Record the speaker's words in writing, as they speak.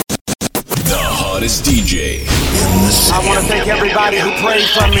hottest DJ in the city. I want to thank everybody who prayed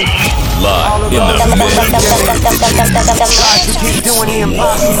for me. Live in the mix. God, you keep doing the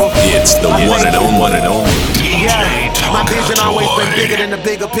impossible. It's the one and only. Yeah, my vision always been bigger than the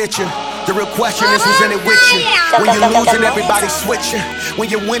bigger picture. The real question is who's in it with you. When you're losing, everybody switching.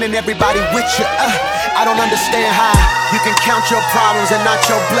 When you're winning, everybody with you. I don't understand how you can count your problems and not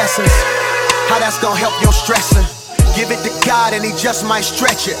your blessings. How that's gonna help your stressing. Give it to God and he just might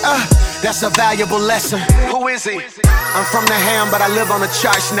stretch it. That's a valuable lesson. Who is he? I'm from the ham, but I live on the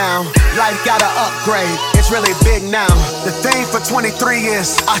charts now. Life gotta upgrade, it's really big now. The thing for 23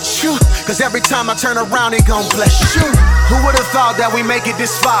 is achoo, cause every time I turn around, he gon' bless you. Who would've thought that we make it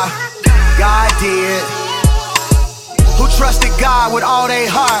this far? God did. Who trusted God with all their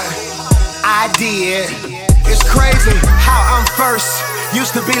heart? I did. It's crazy how I'm first,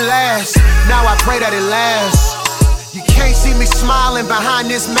 used to be last. Now I pray that it lasts. You can't see me smiling behind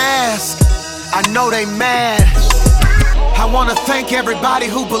this mask. I know they mad. I wanna thank everybody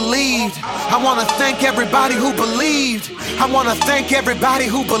who believed. I wanna thank everybody who believed. I wanna thank everybody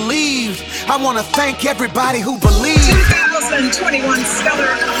who believed. I wanna thank everybody who believed. 2021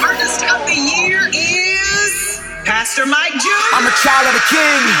 Stellar Artist of the Year is Pastor Mike Jr. I'm a child of the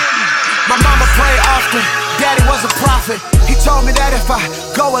King. My mama prayed often. Daddy was a prophet. He told me that if I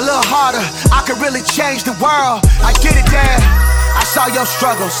go a little harder, I could really change the world. I get it, Dad. I saw your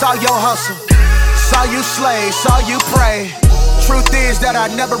struggle, saw your hustle, saw you slay, saw you pray. Truth is that I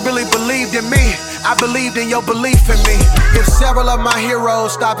never really believed in me. I believed in your belief in me. If several of my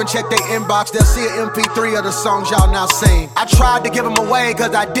heroes stop and check their inbox, they'll see an MP3 of the songs y'all now sing. I tried to give them away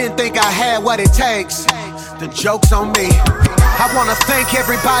cause I didn't think I had what it takes. The joke's on me. I wanna thank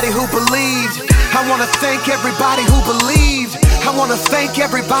everybody who believed. I wanna thank everybody who believed. I wanna thank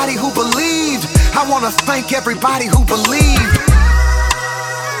everybody who believed. I wanna thank everybody who believed.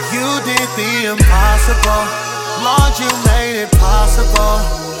 You did the impossible. Lord, you made it possible.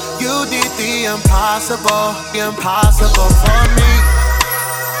 You did the impossible, impossible for me.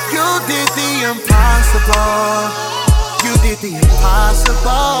 You did the impossible. You did the impossible.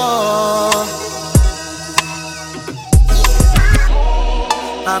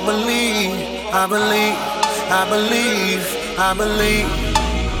 I believe, I believe, I believe, I believe.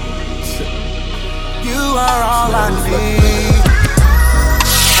 You are all I need.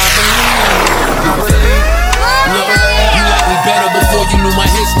 I believe. Look, you liked me better before you knew my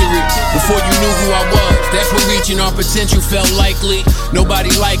history, before you knew who I was. That's when reaching our potential felt likely.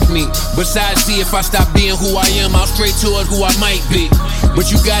 Nobody liked me. Besides, see if I stop being who I am, I'll straight toward who I might be. But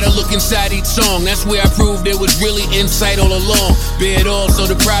you gotta look inside each song. That's where I proved there was really insight all along. Bear it all so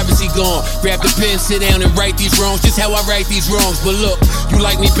the privacy gone. Grab the pen, sit down and write these wrongs. Just how I write these wrongs. But look, you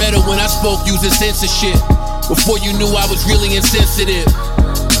liked me better when I spoke using censorship, before you knew I was really insensitive.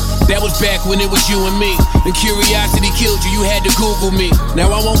 That was back when it was you and me. And curiosity killed you, you had to Google me.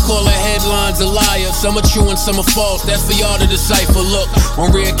 Now I won't call her headlines a liar. Some are true and some are false, that's for y'all to decipher. Look,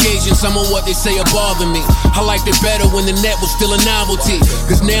 on rare occasions, some of what they say are bother me. I liked it better when the net was still a novelty.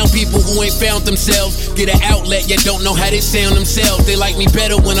 Cause now people who ain't found themselves get an outlet, yet don't know how they sound themselves. They like me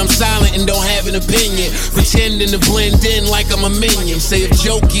better when I'm silent and don't have an opinion, pretending to blend in like I'm a minion. Say if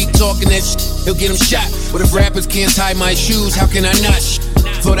Joe keep talking that shit, he'll get him shot. But if rappers can't tie my shoes, how can I not?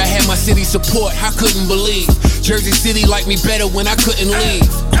 Thought I had my city support, I couldn't believe. Jersey City liked me better when I couldn't leave.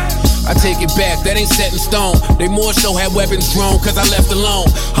 I take it back, that ain't set in stone. They more so had weapons drawn cause I left alone.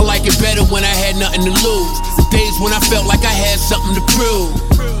 I like it better when I had nothing to lose. The days when I felt like I had something to prove.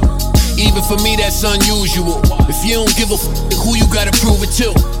 Even for me that's unusual. If you don't give a who you gotta prove it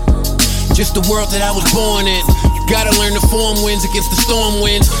to? Just the world that I was born in. You gotta learn to form winds against the storm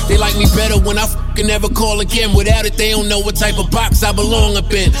winds. They like me better when I never call again. Without it, they don't know what type of box I belong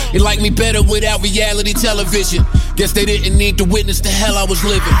up in. They like me better without reality television. Guess they didn't need to witness the hell I was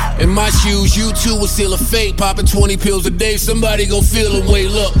living. In my shoes, you too would seal a fate. Popping 20 pills a day, somebody gon' feel a way.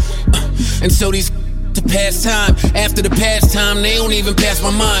 Look, and so these to pass time. After the pastime, they don't even pass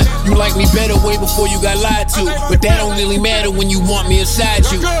my mind. You like me better way before you got lied to. But that don't really matter when you want me inside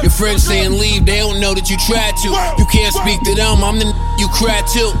you. Your friends saying leave, they don't know that you tried to. You can't speak to them, I'm the you cry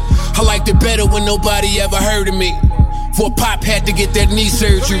too. I liked it better when nobody ever heard of me. Before Pop had to get that knee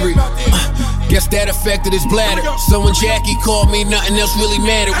surgery. Guess that affected his bladder. So when Jackie called me, nothing else really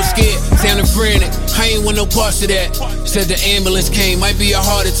mattered. Was scared, sounded frantic. I ain't want no parts of that. Said the ambulance came, might be a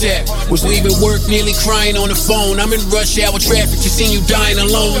heart attack. Was leaving work, nearly crying on the phone. I'm in rush hour traffic, just seen you dying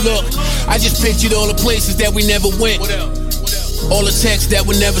alone. Look, I just pictured all the places that we never went. All the texts that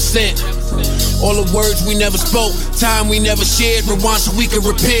were never sent. All the words we never spoke, time we never shared. Rewind so we can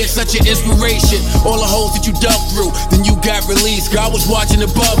repair, such an inspiration. All the holes that you dug through, then you got released. God was watching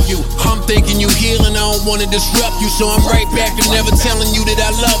above you. I'm thinking you healing, I don't wanna disrupt you. So I'm right back to never telling you that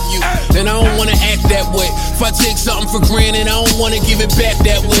I love you. And I don't wanna act that way. If I take something for granted, I don't wanna give it back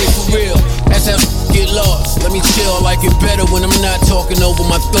that way, for real. That's how get lost. Let me chill, I like it better when I'm not talking over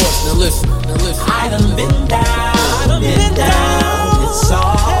my thoughts. Now listen. I done been down, it's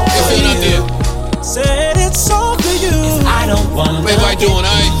all for you. Said it's all for you. If I don't wanna everybody doing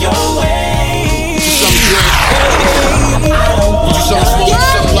your way. Do something drink. Do something smoke,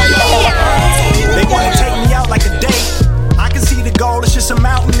 something light. They wanna take me out like a date. I can see the goal, it's just a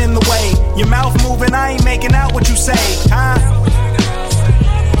mountain in the way. Your mouth moving, I ain't making out what you say, huh?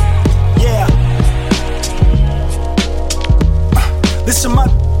 Yeah. Listen,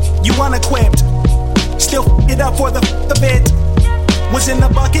 you unequipped. Still it up for the bit. Was in the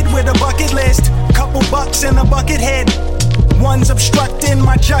bucket with a bucket list. Couple bucks in a bucket head. One's obstructing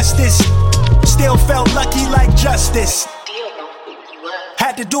my justice. Still felt lucky like justice.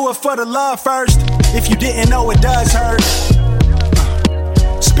 Had to do it for the love first. If you didn't know, it does hurt.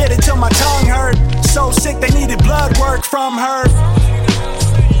 Spit it till my tongue hurt. So sick they needed blood work from her.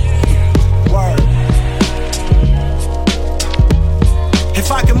 Word.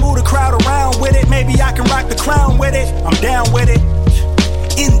 If I can move the crowd around with it, maybe I can rock the crown with it. I'm down with it.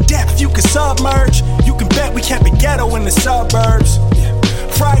 In depth, you can submerge. You can bet we kept it ghetto in the suburbs.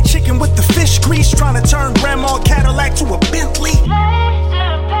 Fried chicken with the fish grease, trying to turn Grandma Cadillac to a Bentley.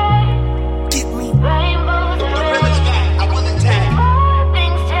 Get me.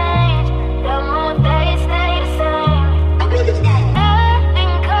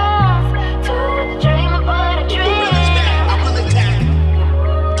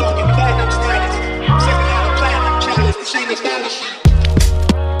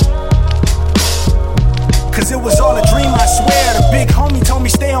 Cause it was all a dream, I swear. The big homie told me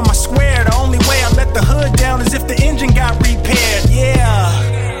stay on my square. The only way I let the hood down is if the engine got repaired. Yeah.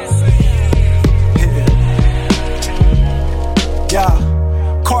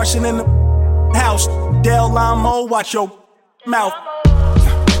 Carson in the house. Del Lamo, watch your mouth.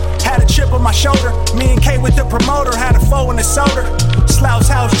 Had a chip on my shoulder. Me and K with the promoter had a foe in the soda. Slouch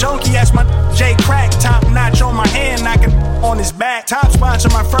House junkie, asked my J Crack. Top notch on my hand, knocking on his back. Top sponsor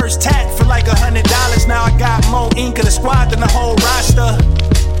my first tat for like $100. Now I got more ink of the squad than the whole roster.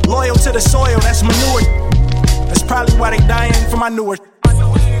 Loyal to the soil, that's manure. That's probably why they dying for my newer.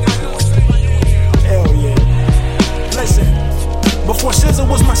 Hell yeah. Listen, before SZA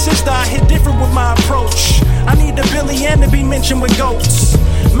was my sister, I hit different with my approach. I need the Billy Ann to be mentioned with goats.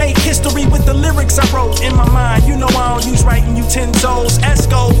 Make history with the lyrics I wrote in my mind. You know I don't use writing utensils.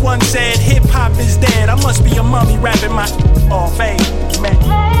 Esco once said hip-hop is dead. I must be a mummy rapping my fade, man.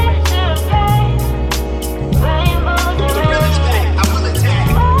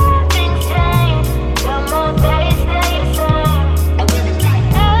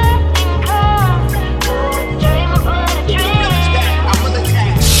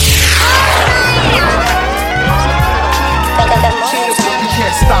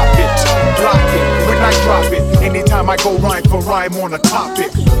 Stop it, block it, when I drop it. Anytime I go rhyme for rhyme on a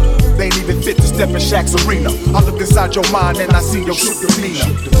topic. They ain't even fit to step in Shaq's arena. I look inside your mind and I see your shook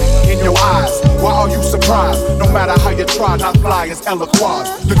demeanor. In your eyes, why are you surprised? No matter how you try, not fly as Eloquaz.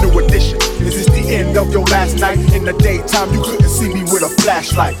 The new edition, is this the end of your last night? In the daytime, you couldn't see me with a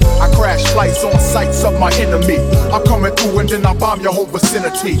flashlight. I crash flights on sights of my enemy. I'm coming through and then I bomb your whole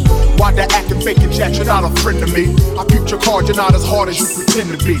vicinity. Why the acting fake and jack, you're not a friend to me. I peeped your card, you're not as hard as you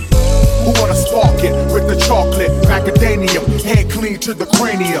pretend to be. Who wanna spark it with the chocolate? Macadamium, head clean to the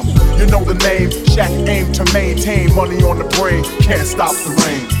cranium. You know the name, Shaq aim to maintain. Money on the brain, can't stop the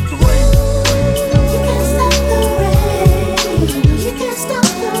rain. The rain. You can't stop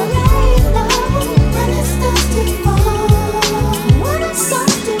the rain, no. When it starts to fall, when it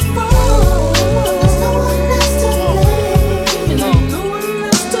starts to fall, there's no one else to blame. No one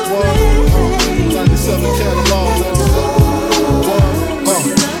else to blame. 97 catalog.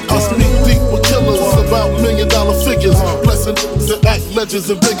 I sneak deep with killers about $1 million figures. Blessing and act legends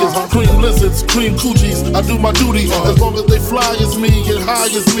and figures. Cream lizards, cream coochies. I do my duty as long as they fly as me and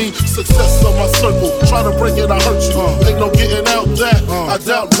high as me. Success on my circle. Try to break it, I hurt you. Ain't no getting out that. I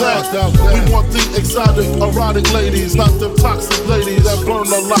doubt that. We want the exotic, erotic ladies, not them toxic ladies that burn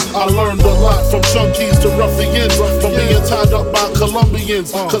a lot. I learned a lot from junkies to ruffians, from being tied up by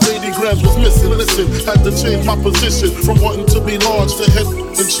Colombians. Cause 80 grams was missing. Listen, had to change my position from wanting to be large to head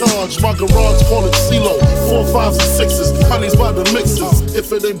in charge. My garage call it CeeLo. 4, 5s, and 6s. Honey's by the mixes.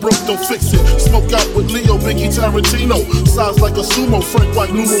 If it ain't broke, don't fix it. Smoke out with Leo, Biggie, Tarantino. Size like a sumo, Frank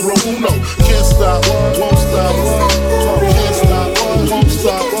White, numero uno. Can't stop, won't stop. Can't stop, won't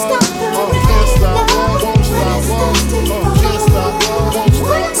stop. Can't stop, won't stop. Can't stop, won't stop. Can't stop, won't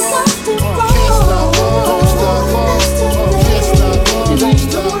stop. Can't stop, won't stop.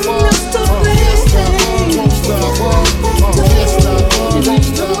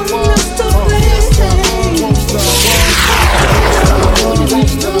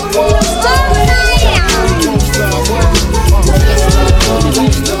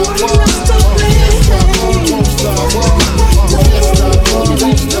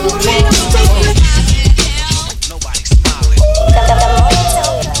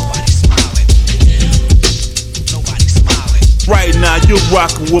 Right now, you're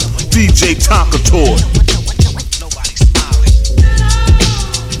rocking with DJ Tonka Toy.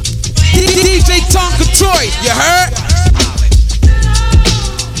 DJ Tonka Toy, you heard?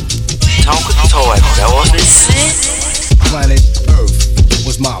 Tonka Toy, that was the shit. Planet Earth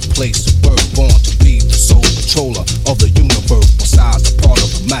was my place of birth, born to be the sole controller of the universe. Besides the part of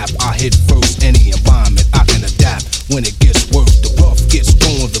the map, I hit first. Any environment I can adapt. When it gets worse, the rough gets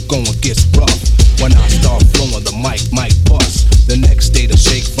going, the going gets rough. When I start flowing, the mic might bust. The next day to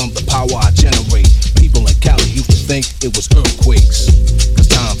shake from the power I generate. People in Cali used to think it was earthquakes. Cause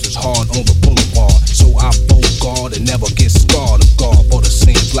times is hard on the boulevard. So I bolt guard and never get scarred. I'm guard, but it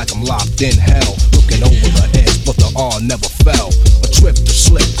seems like I'm locked in hell. Looking over the edge, but the R never fell. A trip to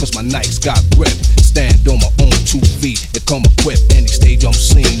slip, cause my nights got grip. Stand on my own 2 feet, it come equipped. Any stage I'm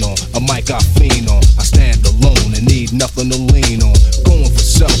seen on, a mic I fiend on. I stand alone and need nothing to lean on. Going for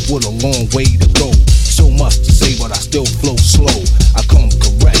self with a long way to go. So much to say, but I still flow slow. I come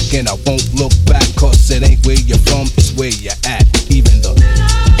correct and I won't look back. Cause it ain't where you're from, it's where you're at. Even the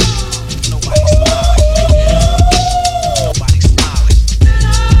nobody's smiling. Nobody's smiling.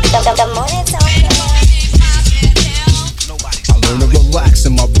 I learn to relax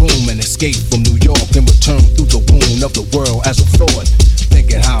in my room and escape from New York and return through the wound of the world as a thought.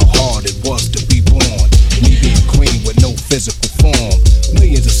 Thinking how hard it was to be born. Me being queen with no physical form.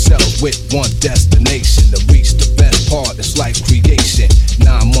 Millions of cells with one destination. To reach the best part, it's life's creation.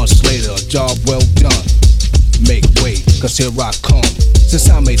 9 months later, a job well done. Make way, cause here I come. Since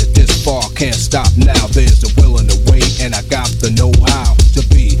I made it this far, can't stop now. There's the will and the way, and I got the know-how to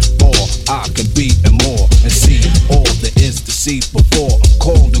be all I can be and more. And see all there is to see before I'm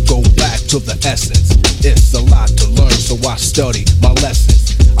called to go back to the essence. It's a lot to learn, so I study my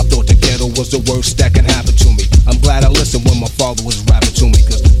lessons. I thought the ghetto was the worst that can happen to me. I'm glad I listened when my father was rapping to me.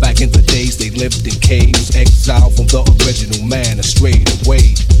 Cause back in the days they lived in caves, exiled from the original man and strayed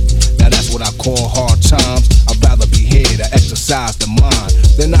away. Now that's what I call hard times. I'd rather be here to exercise the mind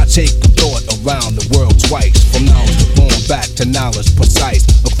than I take the thought around the world twice. From knowledge to born back to knowledge precise.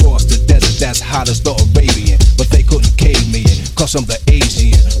 Across the desert that's hot as the Arabian. But they couldn't cave me in, cause I'm the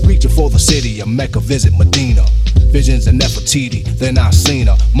Asian. Reaching for the city of Mecca, visit Medina. Visions of Nefertiti, then I seen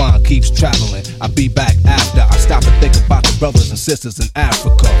her. Mind keeps traveling, I be back after I stop and think about the brothers and sisters in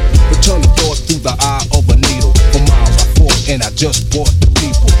Africa. Return the thought through the eye of a needle. For miles I fought and I just brought the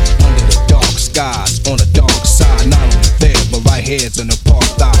people. Under the dark skies, on the dark side. Not only there, but right here's an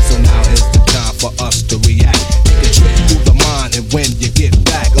apartheid. So now is the time for us to react. Take a trip through the mind and when you get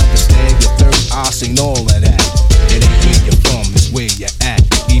back, understand your third eye seen all of that. It ain't where you're from, it's where you're at.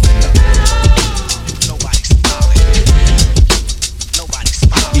 Even the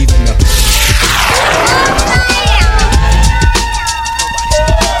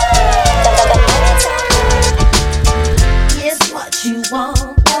It's what you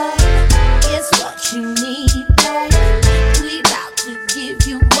want, babe. It's what you need, babe. We about to give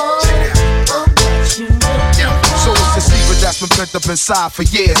you more of what you need. So it's the secret that's been pent up inside for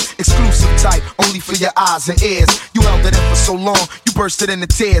years. Exclusive type, only for your eyes and ears. You held it in for so long, you bursted into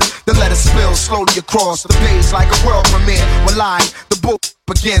tears. Then let it spill slowly across the page like a world premiere. Well, the book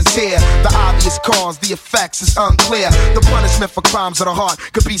begins here. The obvious cause, the effects is unclear. The punishment for crimes of the heart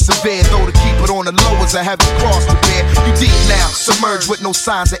could be severe, though to keep it on the low is a heavy cross to bear. You deep now, submerged with no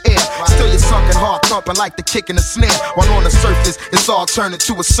signs of air. Still your sunken heart thumping like the kick in the snare. While on the surface, it's all turned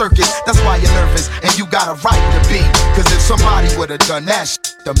into a circus. That's why you're nervous, and you got a right to be. Cause if somebody would've done that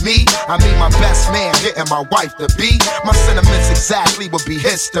to me, I mean my best man hitting my wife to be, my sentiments exactly would be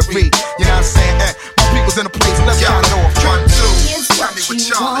history. You know what I'm saying? My people's in a place, let's count it off. 1, 2, tell me what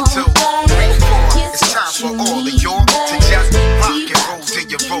y'all do. 3, 4, it's time for all of y'all to just rock and roll till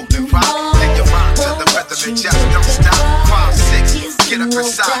you roll and rock. Then you rock to the rhythm and just don't stop. 5, 6, get up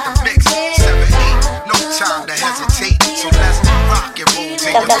inside the mix. 7, 8, no time to hesitate. So let's rock and roll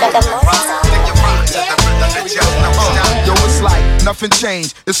till you roll and rock. Then you rock to the rhythm and just don't stop. Yo, it's like enough Nothing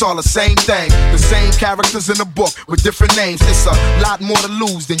changed, it's all the same thing. The same characters in the book with different names. It's a lot more to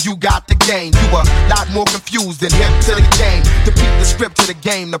lose than you got to gain. You a lot more confused than hip to the game. To beat the script to the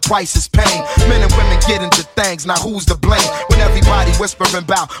game, the price is pain. Men and women get into things, now who's to blame? When everybody whispering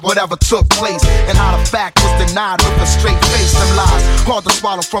about whatever took place and how the fact was denied with a straight face. Them lies, hard to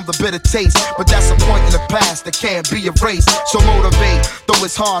swallow from the bitter taste, but that's a point in the past that can't be erased. So motivate, though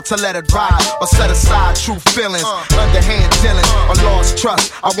it's hard to let it ride or set aside true feelings, underhand dealing or lost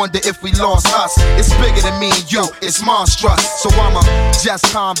trust. I wonder if we lost us. It's bigger than me and you, it's monstrous. So I'ma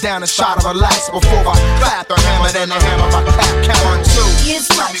just calm down and try to relax before I clap the hammer, then the hammer I clap. Count 1, 2.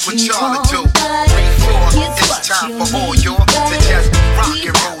 Tell me what y'all to do. 3, 4. It's time for all y'all to just rock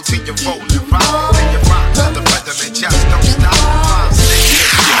and roll till you roll and rock. Till you rock to the rhythm and just don't stop.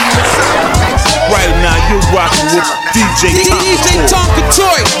 Right now you're rocking with DJ Tonka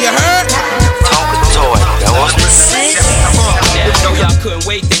Toy, you heard? Tonka Toy, that was the shit. Know y'all couldn't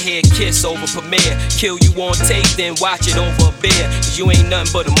wait to hear Kiss over premiere. Kill you on tape, then watch it over a beer. Cause you ain't nothing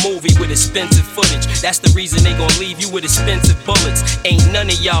but a movie with expensive footage. That's the reason they gon' leave you with expensive bullets. Ain't none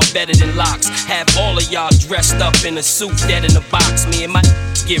of y'all better than Locks. Have all of y'all dressed up in a suit, dead in a box. Me and my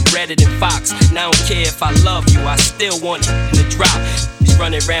get redder than Fox. Now I don't care if I love you, I still want it in the drop. He's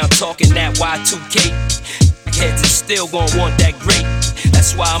running around talking that Y2K. Heads is still gon' want that great.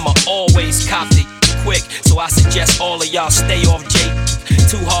 That's why I'ma always cop it quick. So I suggest all of y'all stay off J.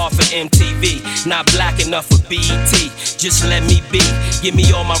 Too hard for MTV, not black enough for BET. Just let me be, give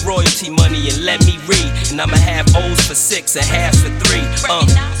me all my royalty money and let me read. And I'ma have O's for 6 and halves for 3.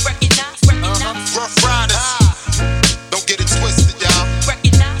 Rough Riders, don't get it twisted, y'all.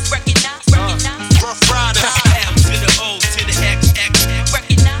 Rough Riders, M to the O to the X.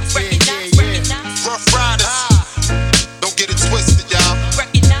 Rough Riders, don't get it twisted, y'all.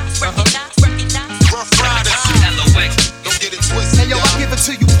 Rough Riders, don't get it twisted. Hey yo, I give it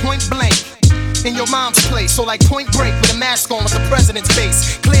to you point blank. In your mom's place, so like Point Break with a mask on with the president's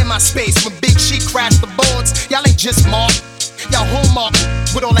face. Clear my space when Big Sheik crashed the boards. Y'all ain't just mark, y'all hallmark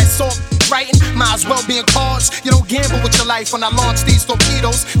with all that salt writing. Might as well be in cars. You don't gamble with your life when I launch these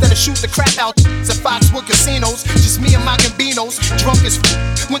torpedoes that'll shoot the crap out at Foxwood casinos. Just me and my Gambinos, drunk as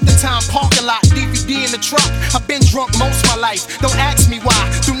winter time parking lot, DVD in the truck. I've been drunk most of my life. Don't ask me why.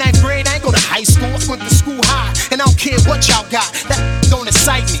 Through 9th grade, I ain't go to high school. I went to school high, and I don't care what y'all got. That don't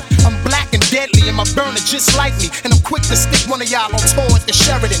excite me. I'm black and deadly, and my burner just like me. And I'm quick to stick one of y'all on tour at the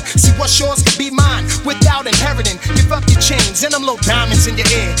Sheridan. See what's yours can be mine without inheriting. Give up your chains and them little diamonds in your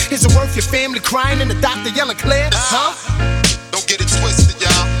ear. Is it worth your family crying and the doctor yelling clear? Huh? Don't get it twisted,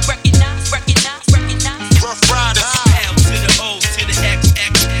 y'all. Recognize. Rough Riders, M to the O to the X.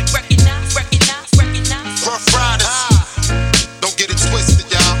 Recognize. Rough Riders, don't get it twisted,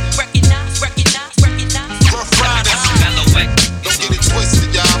 y'all. Recognize. Rough Riders, don't get it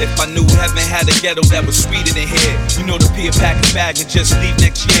twisted, y'all. If I knew heaven had a ghetto that was sweeter than here, you know to pay a package bag and just leave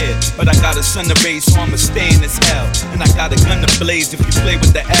next year. But I got a son to raise, so I'ma stay in this hell. And I got a gun to blaze if you play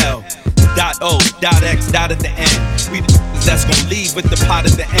with the L. .O, .X, dot at the end. We the that's gon' leave with the pot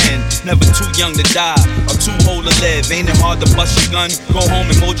at the end. Never too young to die or too old to live. Ain't it hard to bust your gun, go home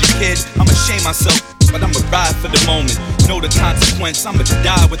and hold your kid? I'ma shame myself, but I'ma ride for the moment. Know the consequence, I'ma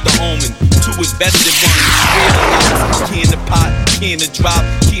die with the omen. 2 is better than 1. Realize, key in the pot, key in the drop,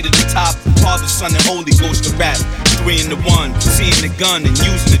 key to the top. Father, Son, and Holy Ghost to rap. 3 in the 1, seeing the gun and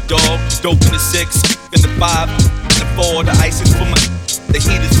using the dog. Dope in the 6, in the 5, in the 4. The ice is for my, the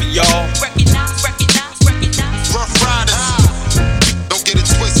heat is for y'all. Recognize. Rough Riders, don't get it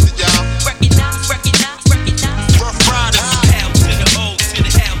twisted, y'all. Recognize. Rough Riders, M to the O to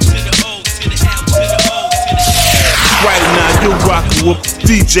the L to the O to the L to the O to the L. Right now you're rocking with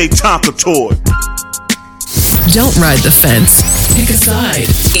DJ Tonka Toy. Don't ride the fence. Pick a side.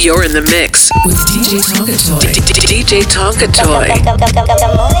 You're in the mix with DJ Tonka Toy. DJ Tonka Toy.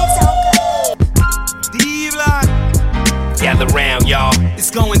 Gather round, y'all. It's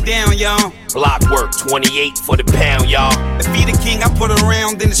going down, y'all. Block work, 28 for the pound, y'all. If he the king, I put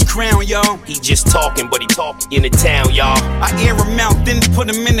around in his crown, y'all. He just talking, but he talking in the town, y'all. I air him out, then put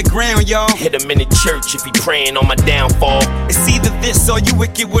him in the ground, y'all. Hit him in the church if he praying on my downfall. It's either this or you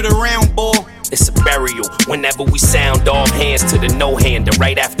wicked with a round ball. It's a burial whenever we sound off. Hands to the no-hander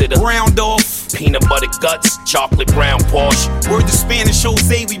right after the round off. Peanut butter guts, chocolate brown Porsche. Word to Spanish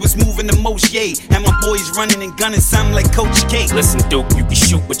Jose, we was moving the most, yay. And my boys running and gunning, sound like Coach K. Listen, Duke, you can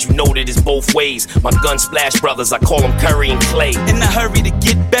shoot, but you know that it's both ways. My gun splash brothers, I call them Curry and Clay. In a hurry to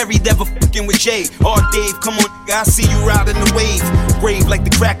get buried ever fucking with Jay. Oh, Dave, come on, I see you riding the wave. Grave like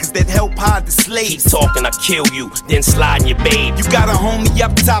the crackers that help hide the slaves. Keep talking, I kill you, then slide in your babe. You got a homie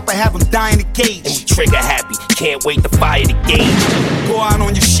up top, I have him die in the cage. And we trigger happy, can't wait to fire the gauge. Go out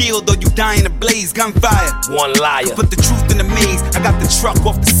on your shield or you die in a blaze, gunfire. One liar, put the truth in the maze. I got the truck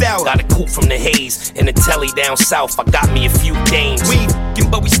off the south. Got a coupe from the haze, and the telly down south. I got me a few dames. We ain't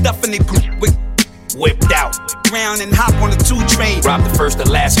f***ing, but we stuffing it with whipped out. Round and hop on the 2 train. Rob the first and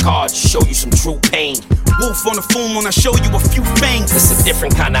last card, show you some true pain. Wolf on the full moon, I show you a few fangs. It's a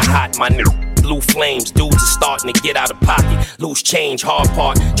different kind of hot, my nigga. Blue flames, dudes are starting to get out of pocket. Loose change, hard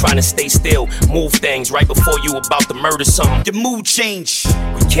part, trying to stay still. Move things right before you about to murder something. Your mood change.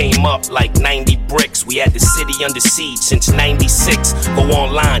 We came up like 90 bricks. We had the city under siege since 96. Go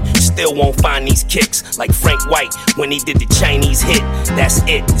online, still won't find these kicks. Like Frank White when he did the Chinese hit. That's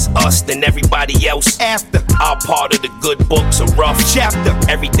it, it's us then everybody else. After our part of the good books, a rough chapter.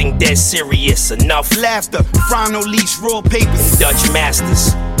 Everything dead serious, enough laughter. Frono leash, raw papers. Dutch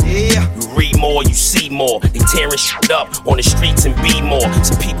masters. Yeah. You read more, you see more. They tearing shit up on the streets and be more.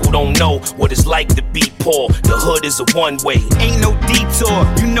 Some people don't know what it's like to be poor. The hood is a one-way, ain't no detour.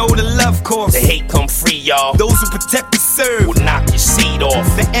 You know the love course. The hate come free, y'all. Those who protect the serve will knock your seed off.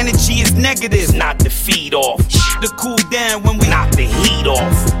 The energy is negative, it's not the feed off. To cool down when we knock the heat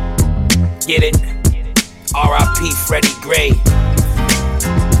off. Get it? R.I.P. Freddie Gray.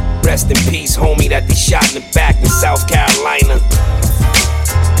 Rest in peace, homie, that they shot in the back in South Carolina.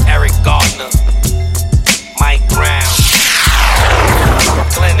 Eric Gardner, Mike Brown,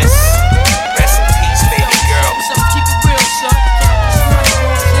 Glennis, rest in peace, baby girl. What's up, keep it real, son?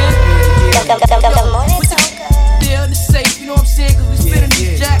 Yeah, in the safe, you know what I'm saying? Cause we spit in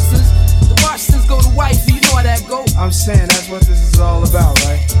these Jacksons. The Washingtons go to wifey, you know how that go. I'm saying that's what this is all about,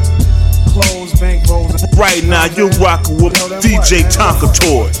 right? Clothes, bank rolls. Right now, you're rocking with DJ Tonka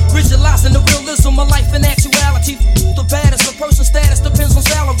Toy. Visualizing the realism of life and actuality. The baddest, the person status depends on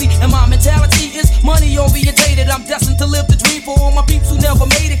salary. And my mentality is money orientated. I'm destined to live the dream for all my peeps who never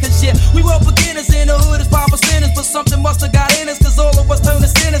made it. Cause yeah, we were beginners in the hood as Papa Spinners. But something must have got in us, cause all of us turned to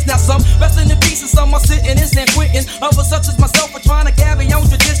sinners. Now some resting in peace and some are sitting in San Quentin. Others such as myself are trying to carry on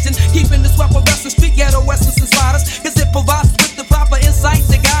tradition. Keeping this weapon wrestling street ghetto essence inside us. Cause it provides with the proper insight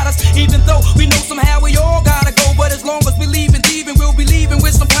that guide us. Even though we know somehow we all gotta go. But as long as we leave and thieving, we'll be leaving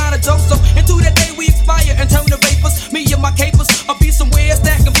with some kind of dope. So into that day we expire and turn to vapors. Me and my capers, I'll be somewhere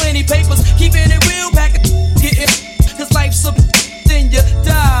stacking plenty papers. Keeping it real, back it, getting. Cause life's a then you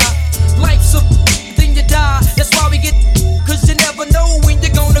die. Life's a then you die. That's why we get. Cause you never know when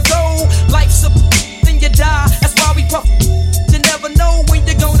you're gonna go. Life's a then you die. That's why we puff. You never know when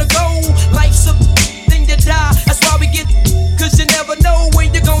you're gonna go. Life's a then you die. That's why we get. Cause you never know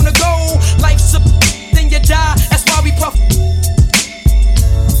when you're gonna go. Life's a then you die. That's why we puff.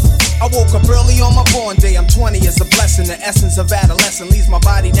 I woke up early on my born day. I'm 20 is a blessing. The essence of adolescence leaves my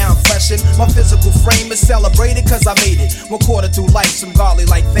body down freshened. My physical frame is celebrated cause I made it. 1/4 through life, some godly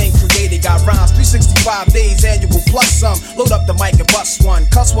like thing created. Got rhymes 365 days annual plus some. Load up the mic and bust one.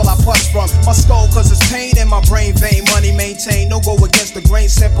 Cuss while I push from my skull cause it's pain in my brain vein. Money maintain, no go against the grain,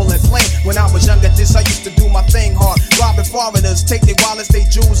 simple and plain. When I was younger, this I used to do my thing hard. Robbing foreigners, take their wallets, they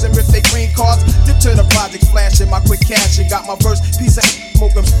jewels, and rip their green cards. Dip to the projects, flashing my quick cash and got my first piece of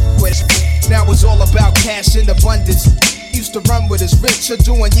smoking with. Now it's all about cash in abundance. Used to run with his rich, or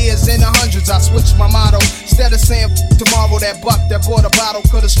doing years in the hundreds. I switched my motto. Instead of saying tomorrow, that buck that bought a bottle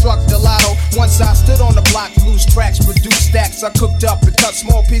could've struck the lotto. Once I stood on the block, loose tracks, produced stacks. I cooked up and cut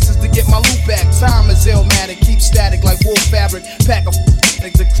small pieces to get my loot back. Time is illmatic, keep static like wool fabric. Pack a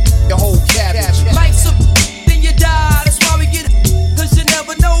to your whole cabbage. Life's a then you die. That's why we get it. Cause you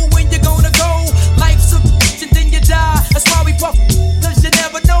never know when you're gonna go. Life's a then you die. That's why we puff. Cause you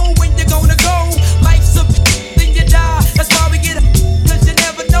never know when you're gonna go. Life's a then you die. That's why we get it. Cause you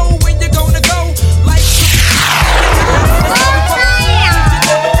never know when you're gonna go. Life's a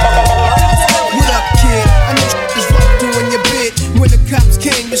What up, kid? I know is rough doing your bit. When the cops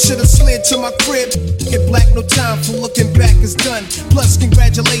came, you should've slid to my crib. Get black, no time for looking back is done. Plus,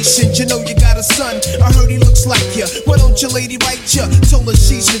 congratulations, you know you got a son. I heard he looks like ya. Why don't your lady write ya? Told her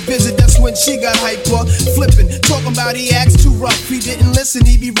she should visit, that's when she got hyper. Flipping, talking about he acts too rough. He didn't listen,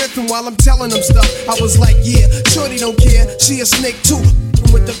 he be ripping while I'm telling him stuff. I was like, yeah, shorty don't care, she a snake too.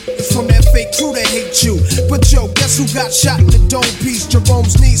 with the from that fake crew that hate you. But yo, guess who got shot in the dome piece?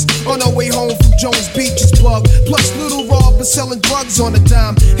 Jerome's niece on her way home from Jones Beach's plug. Plus Little Rob is selling drugs on a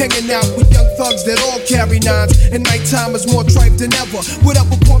dime, hanging out with young thugs that all carry nines. And nighttime is more tripe than ever. What up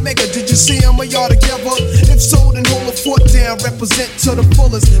with Mega? Did you see him or y'all together? If so, then hold a foot down, represent to the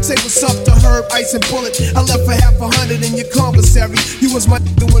fullest. Say what's up to Herb, Ice and Bullet. I left for $100 in your commissary. You was my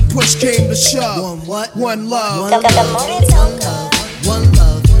when push came to shove. One what? One love. One love. One love. One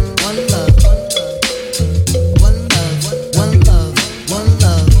love.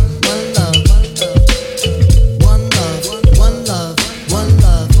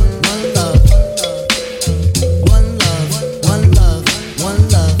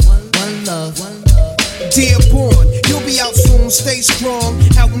 Stay strong,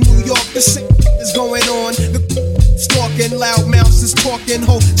 out in New York, the shit is going on. The stalking, loud mouths is talking.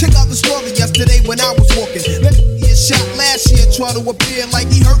 Ho, check out the story yesterday when I was walking. That get shot last year, try to appear like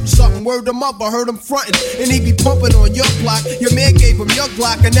he hurting something. Word him up, I heard him frontin', and he be pumping on your block. Your man gave him your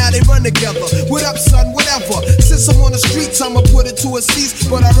Glock, and now they run together. What up, son? Whatever. Since I'm on the streets, I'ma put it to a cease.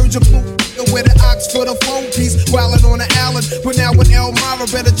 But I heard your blue with the ox for the phone piece, wildin' on the island. But now with Elmira,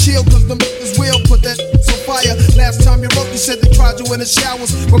 better chill, cause the niggas will put that on fire. Last time you wrote, you said they tried you in the showers,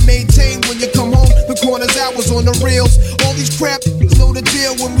 but maintain when you come home, the corner's hours on the reels. All these crap niggas know the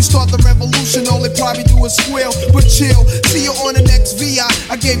deal. When we start the revolution, all they probably do is squeal. But chill, see you on the next VI.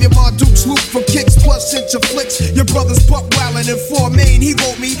 I gave you my Duke's loop for kicks, plus sent your flicks. Your brother's buck wildin' in 4 Main. He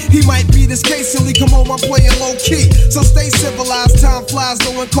wrote me, he might be this case till he come home, I'm playing low key. So stay civilized, time flies,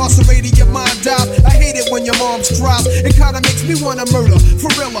 no incarcerated, your mind dies. I hate it when your mom's cries. It kinda makes me wanna murder,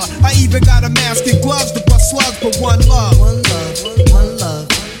 for real. I even got a mask and gloves to bust slugs, but one love. One love, one love,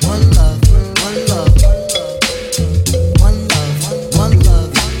 one love, one love, one love, one love, one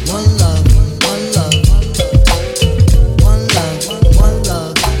love, one love, one love, one love, one love, one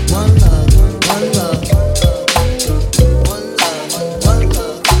love, one love, one love.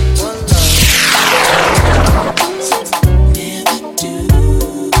 Never do.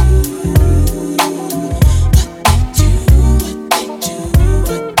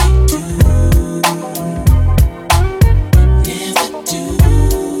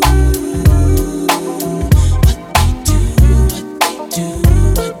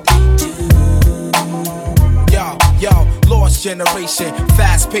 Generation,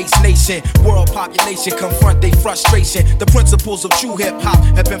 fast-paced nation, world population confront their frustration. The principles of true hip-hop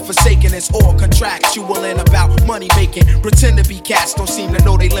have been forsaken. It's all contractual and about money making. Pretend to be cats, don't seem to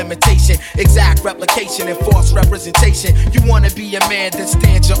know their limitation. Exact replication and false representation. You wanna be a man, then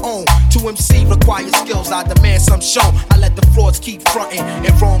stand your own. To MC requires skills, I demand some show. I let the frauds keep fronting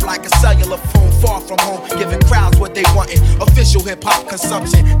and roam like a cellular phone far from home, giving crowds what they wantin'. Official hip-hop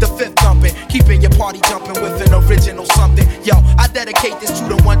consumption, the fifth thumping, keeping your party jumping with an original something. Yo, I dedicate this to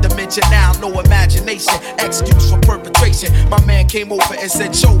the one dimension now, no imagination, excuse for perpetration. My man came over and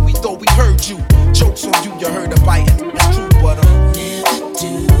said, Joe, we thought we heard you. Jokes on you, you heard a bite, and it's true, but never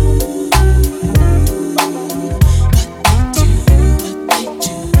do.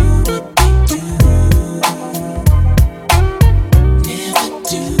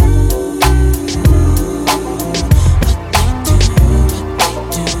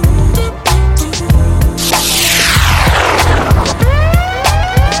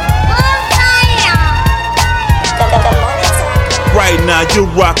 Now you're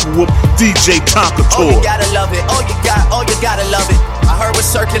rocking with DJ Tonka Toy. Oh, you gotta love it. Oh, you gotta love it. I heard what's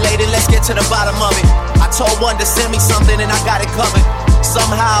circulated, let's get to the bottom of it. I told one to send me something and I got it covered.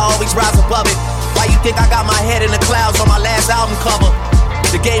 Somehow I always rise above it. Why you think I got my head in the clouds on my last album cover?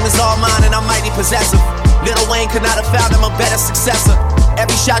 The game is all mine and I'm mighty possessive. Lil Wayne could not have found him a better successor.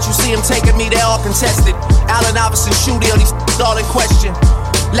 Every shot you see him taking me, they're all contested. Allen Iverson, Shooty, these all in question.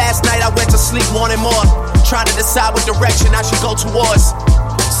 Last night I went to sleep wanting more, trying to decide what direction I should go towards.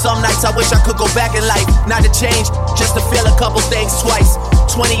 Some nights I wish I could go back in life, not to change, just to feel a couple things twice.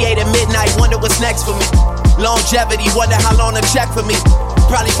 28 at midnight, wonder what's next for me. Longevity, wonder how long to check for me.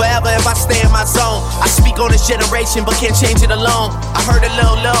 Probably forever if I stay in my zone. I speak on this generation, but can't change it alone. I heard a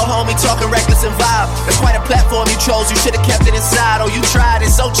little homie talking reckless and vibe. That's quite a platform you chose, you should've kept it inside. Oh, you tried,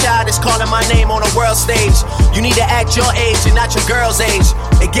 it's so childish, calling my name on a world stage. You need to act your age and not your girl's age.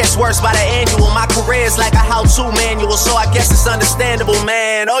 It gets worse by the annual. My career is like a how-to manual, so I guess it's understandable,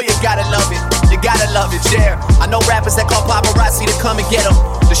 man. Oh, you gotta love it, yeah. I know rappers that call paparazzi to come and get them,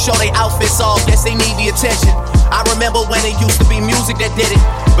 to show they outfits off, guess they need the attention. I remember when it used to be music that did it,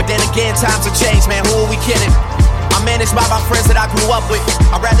 but then again, times have changed, man, who are we kidding? I'm managed by my friends that I grew up with.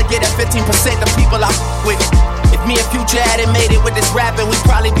 I'd rather get that 15% the people I with. If me and Future hadn't made it with this rapping, we'd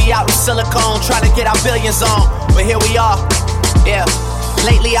probably be out in Silicone trying to get our billions on. But here we are, yeah.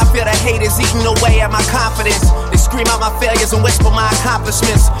 Lately I feel the haters eating away at my confidence. They scream out my failures and whisper my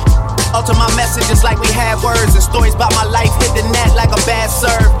accomplishments. Alter my messages like we had words, and stories about my life hit the net like a bad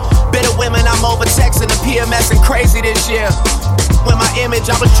serve. Bitter women, I'm over texting the PMS and crazy this year. When my image,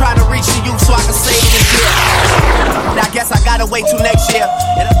 I was trying to reach the youth so I could save it this year. Now I guess I gotta wait till next year.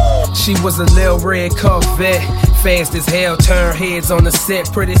 She was a little red Corvette, fast as hell, turn heads on the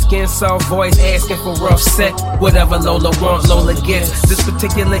set. Pretty skin, soft voice, asking for rough set. Whatever Lola want, Lola gets. This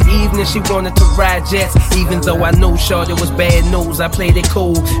particular evening, she wanted to ride jets. Even though I knew short it was bad news, I played it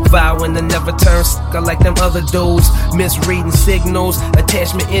cool, vowing to never turn sucker like them other dudes. Misreading signals,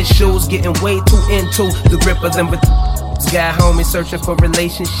 attachment issues, getting way too into the grip of them. But got homies searching for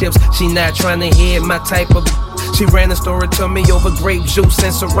relationships. She not trying to hear my type of. She ran the story to me over grape juice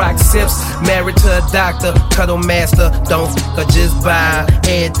and Ciroc sips. Married to a doctor, cuddle master. Don't f*** her, just buy her.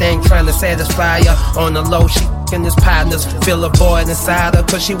 Everything trying to satisfy her. On the low, she f***ing his partners. Feel a void inside her,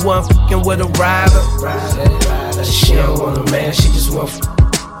 cause she wasn't f***ing with a rider. She don't want a man, she just want f***.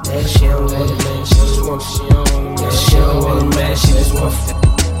 She don't want a man, she just want f***. She don't want a man, she just want f***.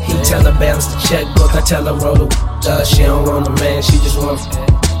 He tell her balance the checkbook, I tell her roll the she don't want a man, she just want f***.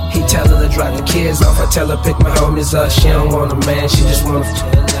 He tell her to drop the kids off, I tell her pick my homies up. She don't want a man, she just want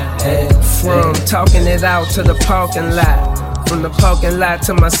to. From talking it out to the parking lot, from the parking lot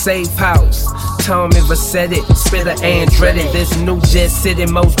to my safe house. Tommy Vassetti, spitter Andretti. This new Jet City,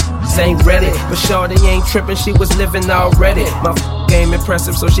 most ain't ready. But shorty ain't tripping, she was living already. My game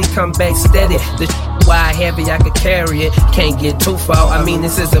impressive, so she come back steady. The why heavy, I could carry it. Can't get too far, I mean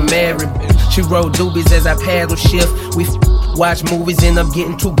this is a married. She rode doobies as I paddle shift. We watch movies, end up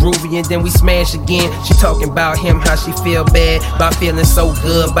getting too groovy, and then we smash again. She talking about him, how she feel bad, about feeling so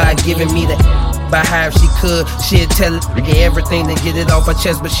good, by giving me the by how if she could, she'd tell everything to get it off her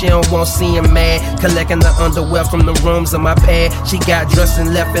chest, but she don't want to see him mad. Collecting the underwear from the rooms of my pad. She got dressed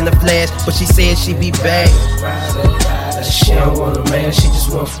and left in the flash, but she said she be back. She don't want a man, she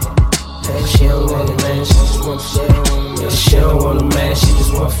just want she don't want a man, she just want she don't want a man, she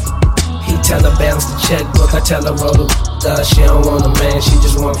just want He tell her balance the checkbook, I tell her roll the she don't want a man, she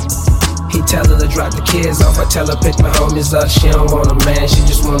just want He tell her to drop the kids off, I tell her pick my homies up. She don't want a man, she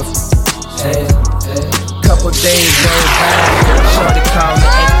just want Couple days go by, shorty call me,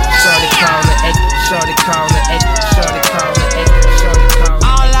 shorty call me, shorty call me, shorty call me, shorty call me.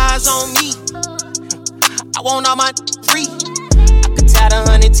 All eyes on me, I want all my free. I could tie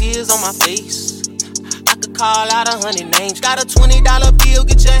 100 tears on my face, I could call out 100 names. Got a $20 bill,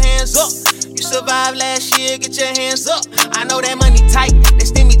 get your hands up. You survived last year, get your hands up. I know that money tight, they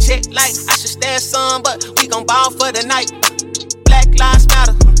send me check like I should stash some, but we gon' ball for the night. Black lives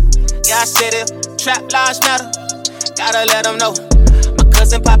matter, yeah I said it, trap lives matter. Gotta let them know, my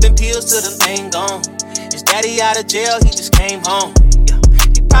cousin popping pills till the pain gone. His daddy out of jail, he just came home. Yeah.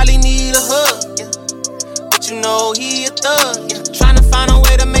 He probably need a hug, yeah. But you know he a thug, yeah. Trying to find a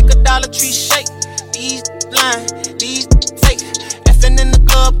way to make a Dollar Tree shake. These lying, these fake. Effing in the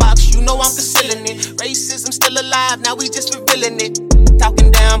glove box, you know I'm concealing it. Racism still alive, now we just revealing it. Talking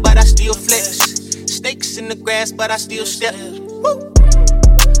down, but I still flex. Snakes in the grass, but I still step. Woo.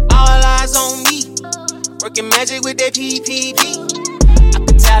 All eyes on me, working magic with that PPP. I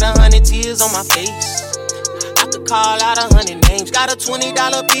could tie 100 tears on my face, I could call out 100 names. Got a $20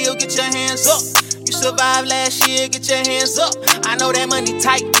 bill, get your hands up. You survived last year, get your hands up. I know that money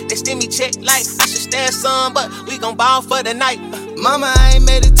tight, they send me check like I should stash some, but we gon' ball for the night. Mama, I ain't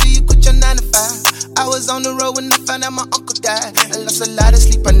made it till you quit your 9 to 5. I was on the road when I found out my uncle died. I lost a lot of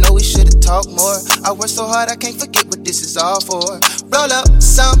sleep, I know we should've talked more. I worked so hard, I can't forget what this is all for. Roll up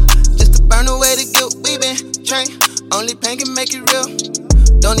some, just to burn away the guilt. We been trained, only pain can make it real.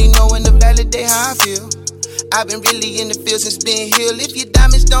 Don't need no one to validate how I feel. I've been really in the field since being healed. If your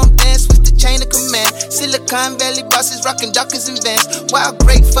diamonds don't dance, switch the chain of command. Silicon Valley bosses rockin' Dockers and Vans. Wild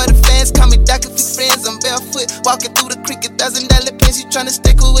great for the fans, call me Doc if we friends. I'm barefoot, walking through the creek, $1,000 pants. You tryna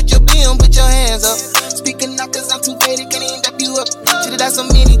stay cool with your BM, put your hands up. Speaking out cause I'm too faded, can't even dap you up. Should've died so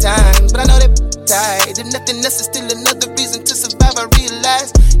many times, but I know that tight. If nothing else is still another reason to survive, I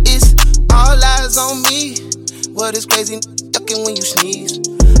realize it's all eyes on me. What is crazy, ducking when you sneeze.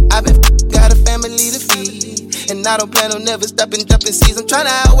 I've been got a family to feed, and I don't plan on never stopping jumping seas. I'm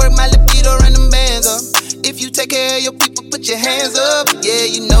tryna outwork my libido, run them bands up. If you take care of your people, put your hands up. Yeah,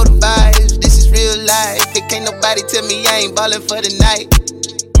 you know the vibes, this is real life. It can't nobody tell me I ain't ballin' for the night.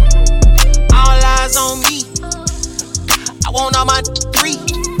 All eyes on me, I want all my free.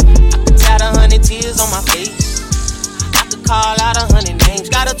 I could tie 100 tears on my face, I could call out 100 names.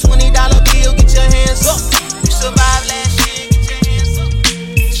 Got a $20 bill, get your hands up. You survived last year, get your hands up.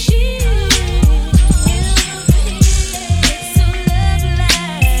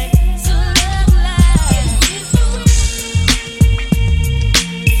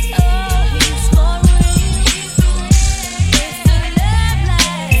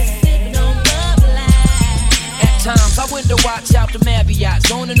 window, watch out the Marriott.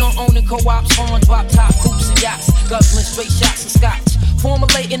 Zoning on owning co-ops, on drop top coops and yachts. Guzzling straight shots of scotch.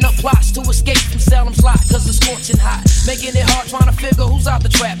 Formulating up plots to escape from Salem's lot, cause it's scorching hot. Making it hard trying to figure who's out to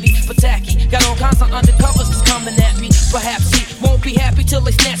trap me. For tacky, got all kinds of undercovers that's coming at me. Perhaps he won't be happy till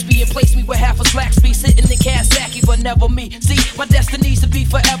they snatch me and place me with half a slack speed. Sitting in Kawasaki, but never me. See, my destiny's to be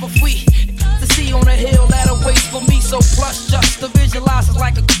forever free. To see on a hill that awaits for me. So plush, just to visualize is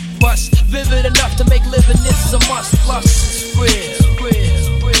like a rush. Vivid enough to make living this a must. Plus, it's real.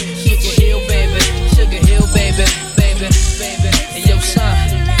 Sugar Hill, baby. Sugar Hill, baby. Baby. And yo, son,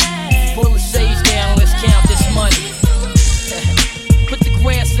 pull the sage down, let's count this money. Put the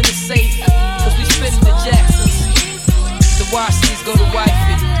grants in the safe, cause we spinning the Jacksons. The Washingtons go to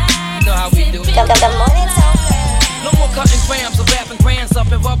wifey. You know how we do. No more cutting grams or wrapping grands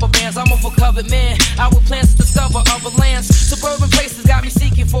up in rubber bands. I'm a recovered man. Our plans to discover other lands. Suburban places got me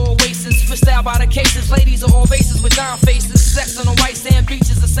seeking for oasis. Fished out by the cases. Ladies are all races with dime faces. Sex on the white sand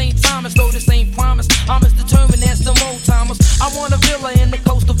beaches. The same time as though this ain't promise. I'm as determined as the old timers. I want a villa in the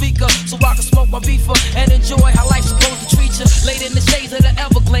Costa Rica so I can smoke my beefer and enjoy how life's supposed to treat you. Laid in the shades of the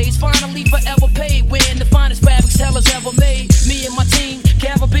Everglades. Finally forever paid. Wearing the finest fabrics hellers ever made. Me and my team.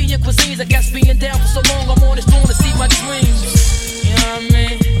 Caribbean cuisines. I guess being down for so long I'm on this throne to see my dreams. You know what I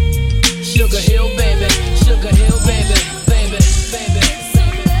mean? Sugar Hill, baby. Sugar Hill, baby. Baby.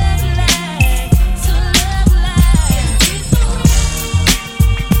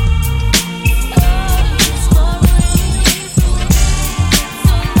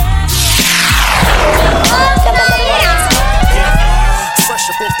 Fresh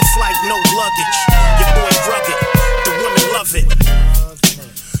up off the flight, no luggage. Your boy rugged, the women love it.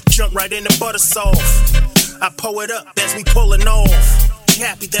 Jump right in the butter soft. I pull it up as we pulling off.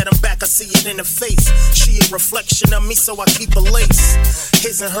 Happy that I'm back, I see it in the face. She a reflection of me, so I keep a lace.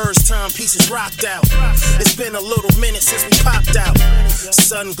 His and hers timepieces rocked out. It's been a little minute since we popped out.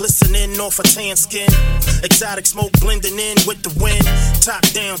 Sun glistening off her tan skin. Exotic smoke blending in with the wind. Top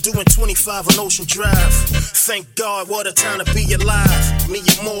down, doing 25 on Ocean Drive. Thank God, what a time to be alive. Me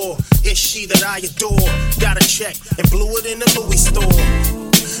and more, it's she that I adore. Got a check and blew it in the Louis store.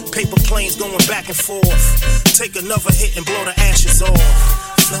 Paper planes going back and forth. Take another hit and blow the ashes off.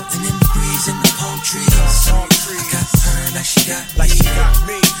 Floating in the breeze in the palm trees. I got her like she got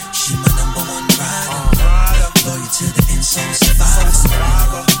me. She my number one rider. Loyal to the end, so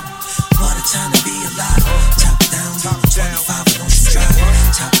survivor. What a time to be alive. Top down, 25 on Ocean Drive.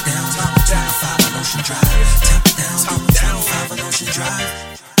 Top down, 25 on Ocean Drive. Top down, 25 on Ocean Drive.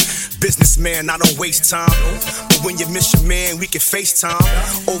 Businessman, I don't waste time. But when you miss your man, we can FaceTime.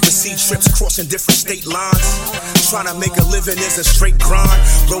 Overseas trips crossing different state lines. Trying to make a living is a straight grind.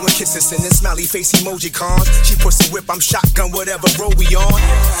 Blowing kisses in this smiley face emoji cons. She pussy whip, I'm shotgun, whatever road we on.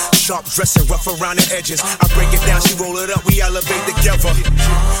 Sharp dressing, rough around the edges. I break it down, she roll it up, we elevate together.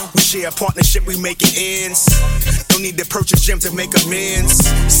 We share a partnership, we making ends. Don't need to purchase gym to make amends.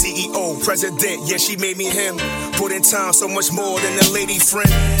 CEO, president, yeah, she made me him. Put in time, so much more than a lady friend.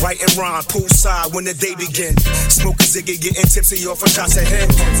 Writing rhyme, poolside when the day begin. Smoke a ziggy, getting tipsy off of shots of him.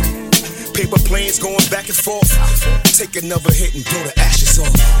 Paper planes going back and forth. Take another hit and blow the ashes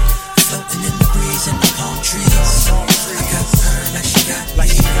off. Floating in the breeze in the palm trees. I got her like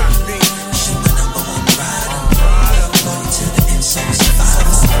she got me. She my number one rider. Loyal to the end, so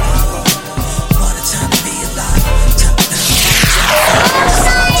survivor. What a time to be alive. Top down.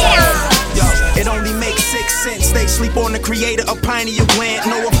 It only makes 6 cents. They sleep on the creator of pineal gland.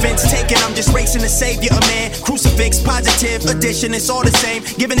 No offense taken, I'm just racing to save you, a man. Crucifix, positive, addition, it's all the same.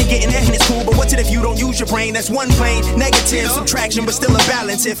 Giving and getting and it's cool, but what's it if you don't use your brain? That's one plane, negative, subtraction, but still a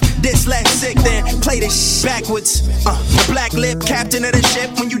balance. If dyslexic, then play this backwards. The black lip, captain of the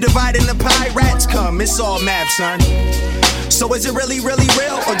ship. When you divide in the pie, rats come. It's all map, son. So is it really, really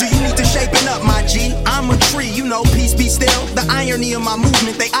real? Or do you need to shapen up, my G? I'm a tree, you know, peace be still. The irony of my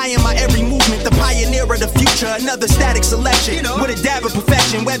movement, they iron my every movement. The pioneer of the future, another static selection. With a dab of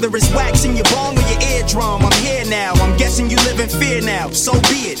perfection, whether it's wax in your bone or your eardrum. I'm here now, I'm guessing you live in fear now. So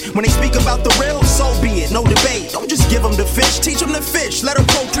be it, when they speak about the real, so be it, no debate. Don't just give them the fish, teach them to fish, let them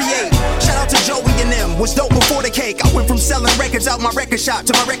procreate. Shout out to Joey and them, was dope before the cake. I went from selling records out my record shop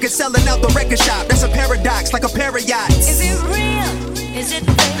to my record selling out the record shop. That's a paradox, like a pair of yachts. Is it real? Is it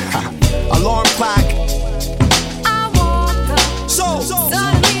fake? Alarm clock. I woke up. So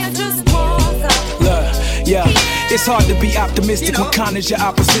suddenly I just woke up. Look, yeah. It's hard to be optimistic when Connor's your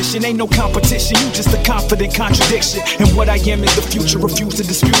opposition. Ain't no competition, you just a confident contradiction. And what I am is the future, refuse to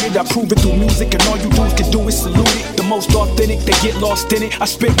dispute it. I prove it through music, and all you dudes can do is salute it. The most authentic, they get lost in it. I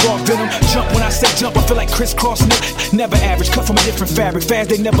spit raw venom, jump when I say jump, I feel like crisscrossing it. Never average, cut from a different fabric. Fast,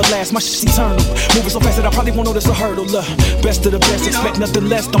 they never last, my shit's eternal. Moving so fast that I probably won't notice a hurdle. Best of the best, expect nothing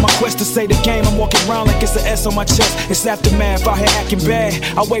less. On my quest to say the game, I'm walking around like it's an S on my chest. It's aftermath, out here acting bad.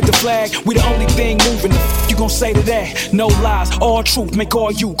 I wave the flag, we the only thing moving. You gon' say to that? No lies, all truth, make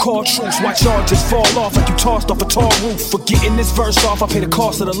all you call truths. Watch y'all just fall off like you tossed off a tall roof. For getting this verse off, I pay the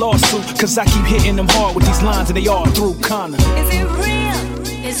cost of the lawsuit. Cause I keep hitting them hard with these lines and they all through Connor. Is it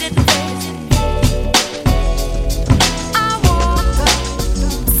real? Is it fake?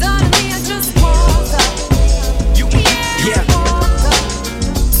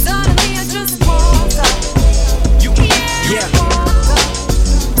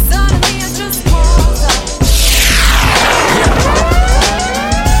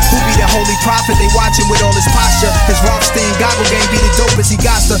 Prophet, they watching with all his posture. His Rothstein goggle game be the dopest. He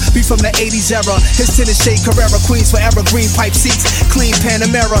got to be from the 80s era. His tennis shade Carrera, Queens forever, green pipe seats, clean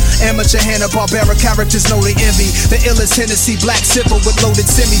Panamera. Amateur Hanna-Barbera characters know they envy. The illest Hennessy, black sipper with loaded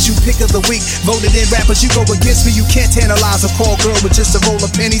semis. You pick of the week, voted in rappers. You go against me, you can't tantalize a call girl with just a roll of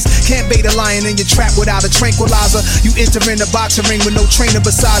pennies. Can't bait a lion in your trap without a tranquilizer. You enter in the boxing ring with no trainer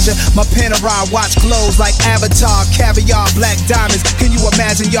beside you. My Panerai watch glows like Avatar, caviar, black diamonds. Can you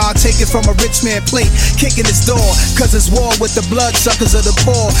imagine y'all take it from a rich man plate, kicking his door, cause it's war with the bloodsuckers of the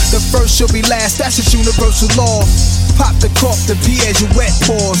poor. The first shall be last, that's just universal law. Pop the cork, the Pierre wet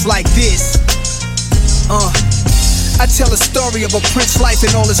pause like this. I tell a story of a prince's life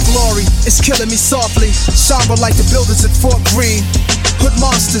in all its glory. It's killing me softly, somber like the buildings at Fort Greene. Hood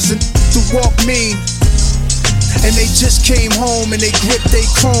monsters and who walk mean. And they just came home and they grip they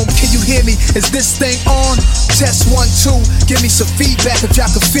chrome. Can you hear me? Is this thing on? Test 1, 2. Give me some feedback if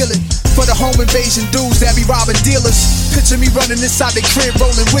y'all can feel it. For the home invasion dudes that be robbing dealers. Picture me running inside the crib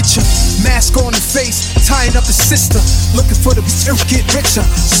rolling with you. Mask on the face, tying up the sister. Looking for the get richer.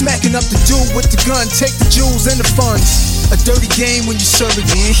 Smacking up the dude with the gun. Take the jewels and the funds. A dirty game when you serve it.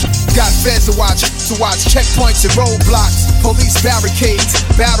 Got feds to watch checkpoints and roadblocks. Police barricades,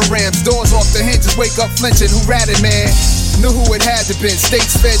 battle rams, doors off the hinges. Wake up flinching, who ratted man? Knew who it had to been.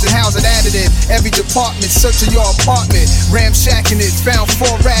 States, feds, and housing added in. Every department searching your apartment. Ramshacking it, found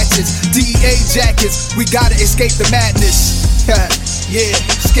 4 ratchets. DEA jackets, we gotta escape the madness. Yeah,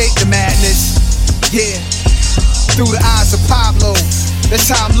 escape the madness. Yeah, through the eyes of Pablo. That's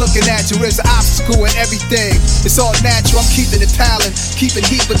how I'm looking at you. There's an obstacle in everything. It's all natural, I'm keeping it palin'. Keeping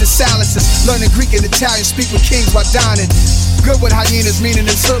heat with the silences. Learning Greek and Italian, speak with kings while dining. Good with hyenas, meaning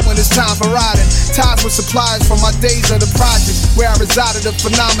it's good when it's time for riding. Ties with suppliers from my days of the projects, where I resided a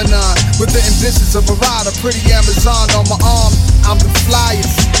phenomenon. With the ambitions of a rider, pretty Amazon on my arm. I'm the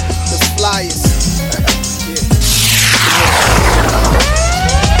flyest, the flyest.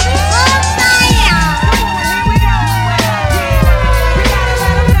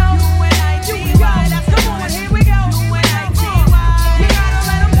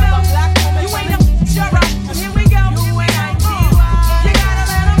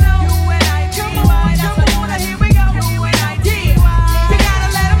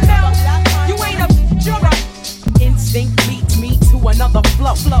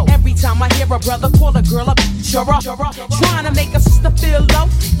 Every time I hear a brother call a girl a bitch or trying to make a sister feel low,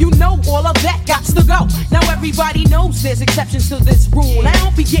 you know all of that got to go. Now everybody knows there's exceptions to this rule. I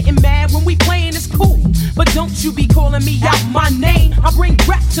don't be getting mad when we playing, it's cool, but don't you be calling me out my name. I bring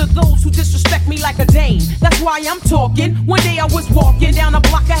rap to those who disrespect me like a dame. That's why I'm talking. One day I was walking down the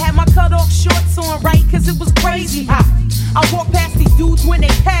block, I had my cut off shorts on, right, cause it was crazy hot. I walked past these dudes when they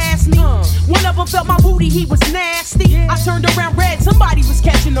passed me. One of them felt my booty, he was nasty. I turned around red, somebody was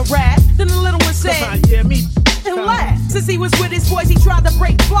catching a rat. Then the little one said, yeah, me. And laughed. Since he was with his boys, he tried to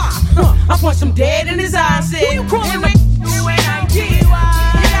break fly. I punched him dead in his eyes. Said, who you calling me? UNITY. You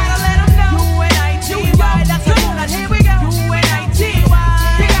gotta let him know. UNITY. That's the one. Here we go. UNITY.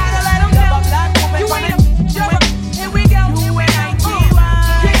 You gotta let him know. You ain't a here we go. UNITY.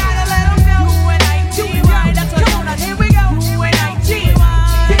 You gotta let him know. UNITY. That's the one. Here we go. UNITY.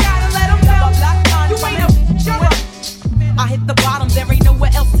 You gotta let him know. You ain't a I hit the bottom, there ain't nowhere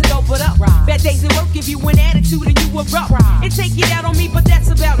else to go but up. Bad days at work give you an attitude and you erupt. It take it out on me, but that's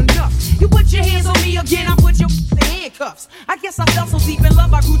about enough. You put your hands on me again, I put your handcuffs. I guess I fell so deep in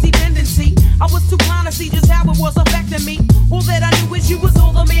love, I grew dependency. I was too blind to see just how it was affecting me. All that I knew is you was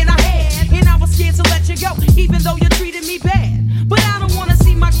all the man I had, and I was scared to let you go, even though you treated me bad. But I don't wanna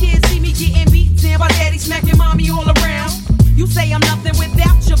see my kids see me getting beat down by daddy smacking mommy all around. You say I'm nothing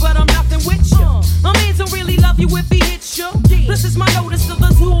without you, but I'm nothing with you. A man don't really love you if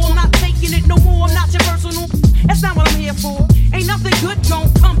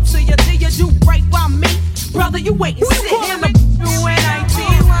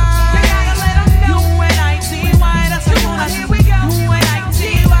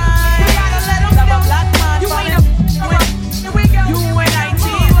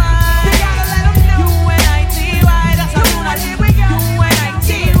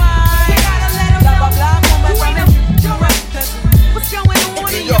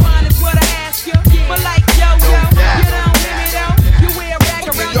your mind is what I ask you. But like yo, you don't hear me though. You wear a rag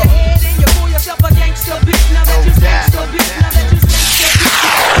around your head and you fool yourself a gangster bitch. Now that you gangster bitch, now that you gangster bitch.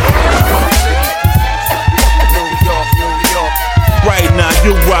 Right now,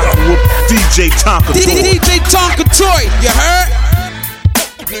 you're rocking with DJ Tonka Toy. DJ Tonka Toy, you heard?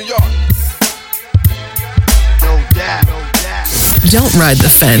 New York. No doubt. Don't ride the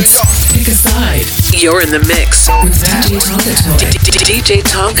fence. Pick a side. You're in the mix with DJ Tonka Toy. DJ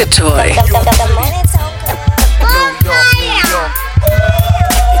Tonka Toy.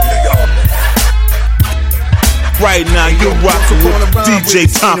 Right now, you're rocking with DJ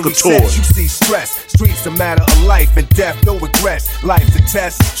Tonka Toy. You see stress, streets a matter of life and death, no regrets. Life's a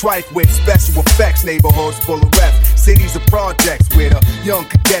test, strife with special effects. Neighborhoods full of reps, cities of projects where the young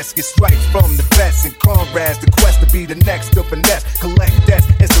cadets get stripes from the vets and comrades. The quest to be the next to finesse, collect debts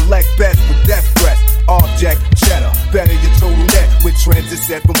and select best with death threats. Object cheddar, better your total net with trends is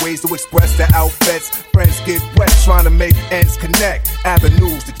set from ways to express their outfits. Friends get wet trying to make ends connect.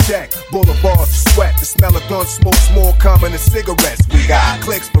 Avenues to check, boulevards to sweat. The smell of gun smoke's more common than cigarettes. We got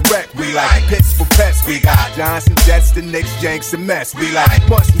clicks for wreck, we like pits for pets. We got Johnson Jets, the Knicks, Janks, and mess. We like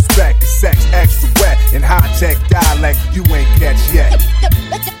much respect, the sex extra wet in high tech dialect you ain't catch yet.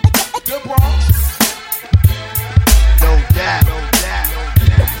 No doubt.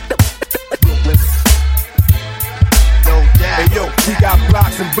 Hey yo, we got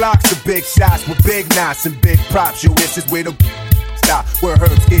blocks and blocks of big shots with big knots and big props. Yo, this is where the stop, where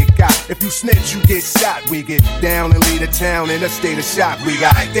herbs get got. If you snitch, you get shot. We get down and lead a town in a state of shock. We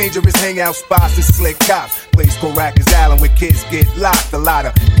got dangerous hangout spots and slick cops. Place called Rikers Island where kids get locked. A lot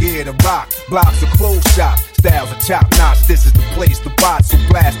of gear to rock, blocks of clothes shops. Styles are top notch, this is the place to watch. So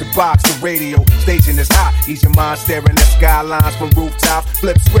blast the box, the radio station is hot. Ease your mind staring at skylines from rooftops.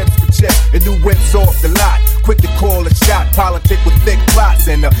 Flip scripts for chips and new whips off the lot. Quick to call a shot, politic with thick plots.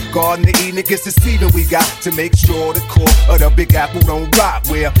 And the Garden of Eden gets deceiving. We got to make sure the core of the Big Apple don't rot.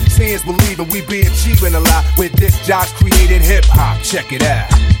 Where seeing's believing, we be achieving a lot. With this jocks created hip hop, check it out.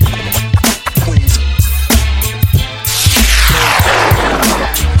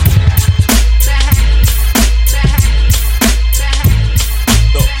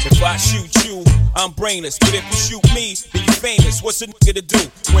 If I shoot you, I'm brainless. But if you shoot me, then you famous. What's a nigga to do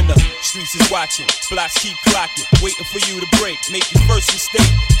when the streets is watching? Blocks keep clocking, waiting for you to break. Make your first mistake,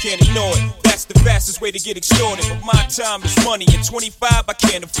 can't ignore it. That's the fastest way to get extorted. But my time is money, and 25 I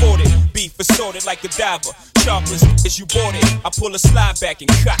can't afford it. Beef assorted like a diver. Sharpless as you bought it. I pull a slide back and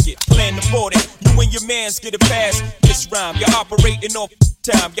cock it. Plan to board it. You and your mans get a pass. This rhyme, you're operating off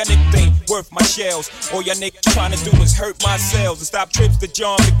time. Y'all niggas ain't worth my shells. All y'all niggas trying to do is hurt my cells and stop trips to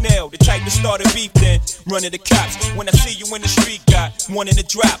John McNeil. The type to start a beef then running the cops. When I see you in the street, got one in the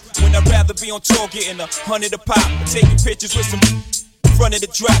drop. When I'd rather be on tour getting 100 a pop. Taking pictures with some front of the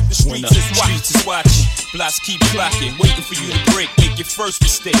drop. The streets is watching. Blocks keep clocking, waiting for you to break. Make your first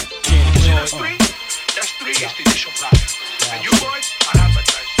mistake. Can't ignore it. That's three is the initial block. And you boys are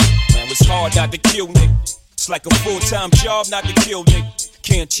advertising. Man, it's hard not to kill nigga. It's like a full-time job not to kill nigga.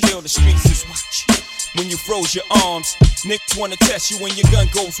 Can't chill, the streets is watching. When you froze your arms, niggas wanna test you when your gun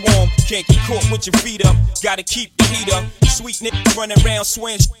goes warm. Can't get caught with your feet up, gotta keep the heat up. Sweet niggas running around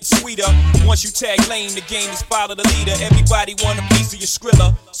swaying sweeter. Once you tag lane, the game is follow the leader. Everybody want a piece of your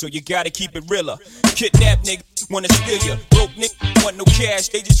Skrilla, so you gotta keep it realer. Kidnap niggas wanna steal you. Broke niggas want no cash,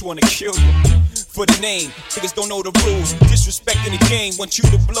 they just wanna kill you. For the name, niggas don't know the rules. Disrespecting the game, want you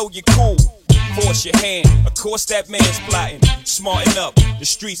to blow your cool. Force your hand, of course that man's plotting. Smarten up, the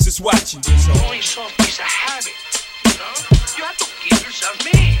streets is watching. So Only soft piece of habit, you know? You have to give yourself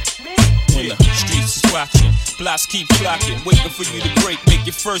me. when the streets is watching, blocks keep clocking, waiting for you to break, make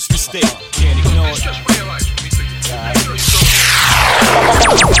your first mistake. Can't ignore it. Just realize me.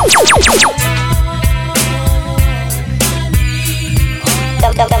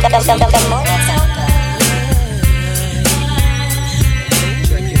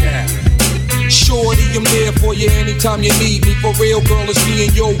 Shorty, I'm there for you anytime you need me. For real, girl, it's me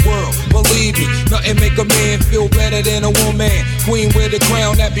in your world. Believe me, nothing make a man feel better than a woman. Queen with a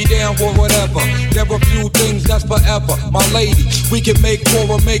crown that be down for whatever. There are few things that's forever. My lady, we can make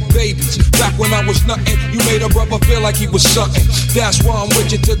more or make babies. Back when I was nothing, you made a brother feel like he was something. That's why I'm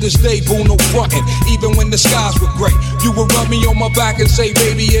with you to this day, boo, no frontin'. Even when the skies were gray, you would rub me on my back and say,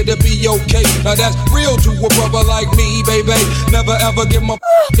 baby, it'll be okay. Now that's real to a brother like me, baby. Never ever give my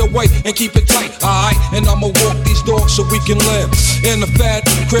away and keep it tight, alright? And I'ma walk these dogs so we can live in a fat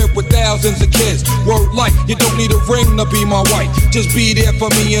crib with thousands of kids. Word life, you don't need a ring to be my wife. Just be there for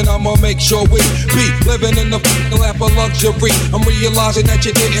me and I'ma make sure we be living in the lap of luxury. I'm realizing that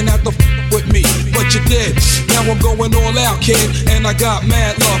you didn't have to with me, but you did. Now I'm going all out, kid, and I got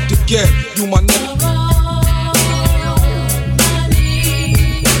mad love to give. You my nigga.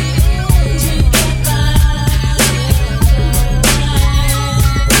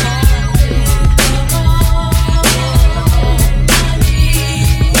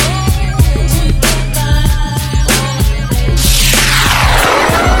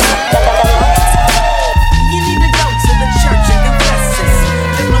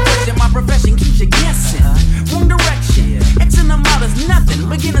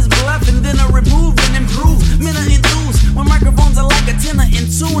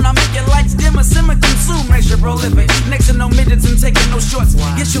 Prolific. Next to no midgets and taking no shorts.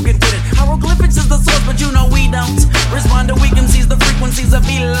 Guess you get with it. Hieroglyphics is the source, but you know we don't respond to weak MCs. The frequencies are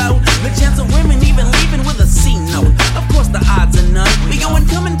below. The chance of women even leaving with a C note. Of course the odds are none. We go and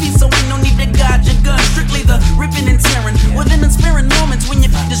come in peace, so ain't no need to guard your gun. Strictly the ripping and tearing. Within inspiring moments when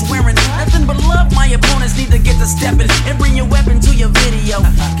you're just wearing nothing but love. My opponents need to get to stepping and bring your weapon to your video.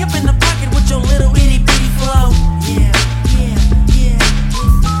 Kept in the pocket with your little itty bitty flow. Yeah.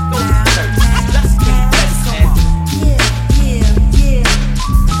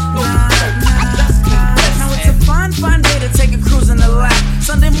 Fine day to take a cruise in the lap.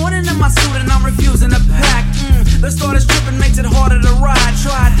 Sunday morning in my suit and I'm refusing to pack. The start is tripping makes it harder to ride.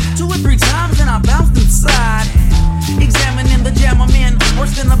 Tried 2 or 3 times and I bounced inside. Examining the jam I'm in,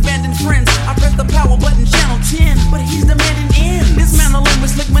 worse than abandoned friends. I press the power button, channel 10, but he's demanding in. Dismantling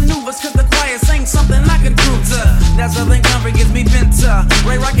with slick maneuvers, cause the choir sang something I could prove to. That's the thing comfort gets me bent to.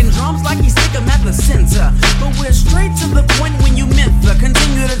 Ray rocking drums like he's sick, I'm at the center. But we're straight to the point when you meant the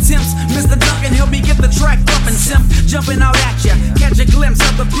continued attempts. Mr. Duncan help me get the track up and simp. Jumping out at ya, catch a glimpse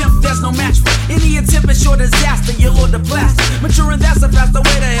of the pimp. There's no match for any attempt at sure disaster. You'll or the plaster. Mature and that's a faster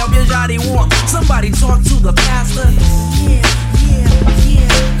way to help your jolly warm. Somebody talk to the pastor.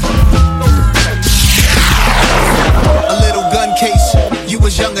 A little gun case, you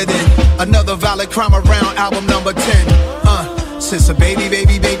was younger then. Another violent crime around album number 10. Since a baby,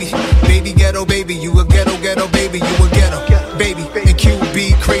 ghetto baby, you a ghetto baby, you a ghetto baby. And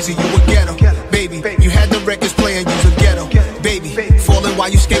QB crazy, you a ghetto baby. You had the records playing, you a ghetto baby. Falling while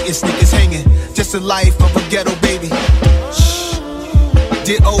you skating, sneakers hanging. Just the life of a ghetto baby.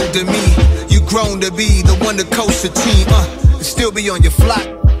 Did old to me, you grown to be the one to coach the team. Still be on your flock.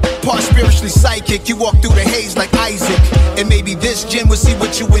 Part spiritually psychic, you walk through the haze like Isaac. And maybe this gen will see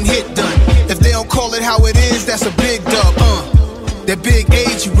what you and hit done. If they don't call it how it is, that's a big dub. That big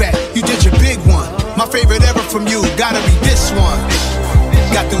age you at, you did your big one. My favorite ever from you, gotta be this one.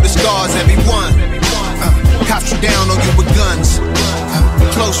 Got through the scars, everyone. Cops you down on you with guns.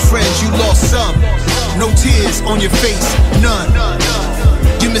 Close friends, you lost some. No tears on your face, none.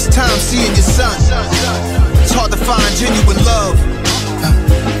 You miss time seeing your son. It's hard to find genuine love.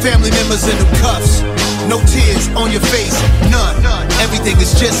 Family members in the cuffs. No tears on your face, none. Everything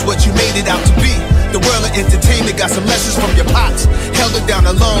is just what you made it out to be. The world of entertainment got some lessons from your pops. Held it down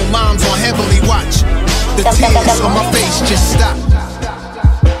alone, mom's on heavenly watch. The tears on my face just stop.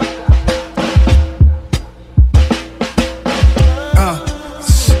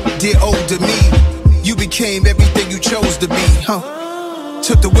 Dear old to me, you became everything you chose to be,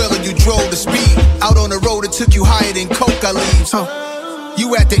 Took the wheel and you drove the speed. Out on the road it took you higher than coca leaves,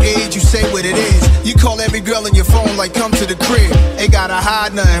 You at the age, you say what it is. You call every girl on your phone like come to the crib. Ain't gotta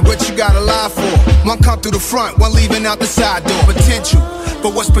hide nothing, what you gotta lie for? One come through the front, one leaving out the side door. Potential,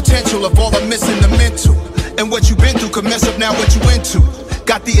 but what's potential if all I'm missing the mental? And what you been through could mess up now what you into.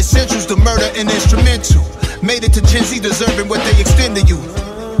 Got the essentials, the murder and instrumental. Made it to Gen Z deserving what they extend to you.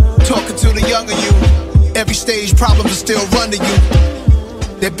 Talking to the younger you. Every stage problems will still run to you.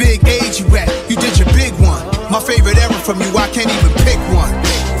 That big age you at, you did your big one. My favorite era from you, I can't even pick one.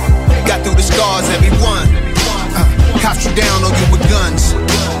 Got through the scars, everyone. Cops you down on you with guns.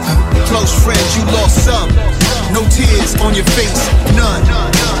 Close friends, you lost some. No tears on your face, none.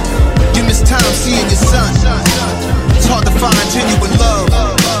 You miss time seeing your son. It's hard to find genuine love.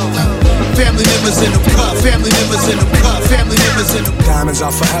 Family members in the cup, family members in the cup, family members in the cup. Diamonds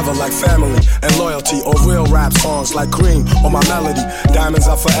are forever like family and loyalty, or real rap songs like Cream or my melody. Diamonds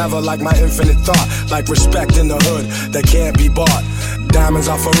are forever like my infinite thought, like respect in the hood that can't be bought. Diamonds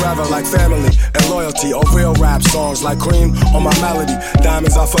are forever like family and loyalty, or real rap songs like Cream or my melody.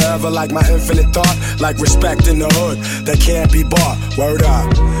 Diamonds are forever like my infinite thought, like respect in the hood that can't be bought. Word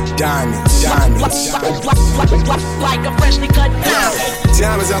up, diamonds, diamonds, diamonds. Like a freshly cut diamond.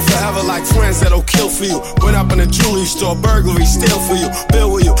 Diamonds are forever like friends that'll kill for you. Went up in a jewelry store, burglary, steal for you,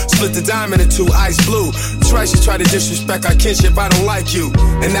 bill with you. split the diamond in two, ice blue. Twice you try to disrespect our kinship, I don't like you.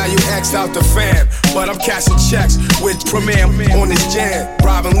 And now you X'd out the fam, but I'm cashing checks with Premier on this jam.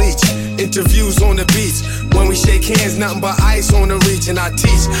 Robin Leach, interviews on the beats. When we shake hands, nothing but ice on the reach. And I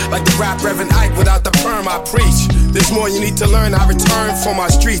teach like the rap Reverend Ike, without the perm I preach. There's more you need to learn, I return for my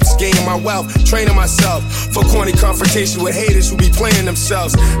streets. Gaining my wealth, training myself for corny confrontation with haters who be playing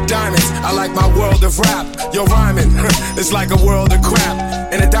themselves. Diamonds, I like my world of rap. Yo, rhyming, it's like a world of crap.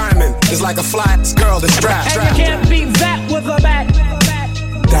 And a diamond is like a flat girl that's strapped. And you can't beat that with a bat.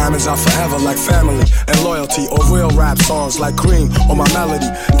 Diamonds are forever like family and loyalty, or real rap songs like Cream or my melody.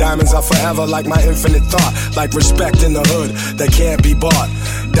 Diamonds are forever like my infinite thought, like respect in the hood that can't be bought.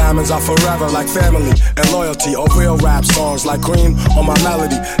 Diamonds are forever like family and loyalty, or real rap songs like Cream or my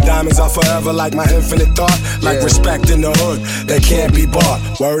melody. Diamonds are forever like my infinite thought, like respect in the hood that can't be bought.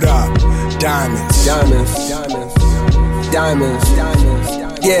 Word up, diamonds. Diamonds, diamonds, diamonds,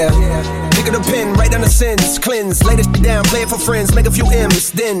 diamonds. Yeah. Pick up the pen, write down the sins, cleanse, lay this shit down, play it for friends, make a few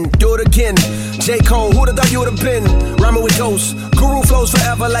M's, then do it again. J. Cole, who'da thought you would've been? Rhyming with ghosts, guru flows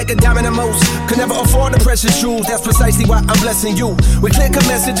forever like a diamond at most. Could never afford the precious jewels, that's precisely why I'm blessing you. With clear-cut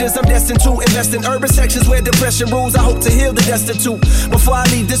messages, I'm destined to invest in urban sections where depression rules. I hope to heal the destitute before I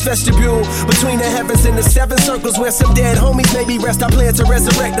leave this vestibule. Between the heavens and the seven circles where some dead homies maybe rest, I plan to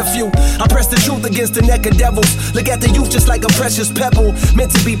resurrect a few. I press the truth against the neck of devils. Look at the youth just like a precious pebble,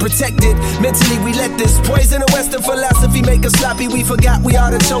 meant to be protected. Mentally we let this poison of Western philosophy make us sloppy. We forgot we are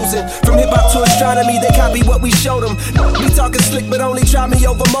the chosen. From hip-hop to astronomy, they copy what we showed them. We talking slick but only try me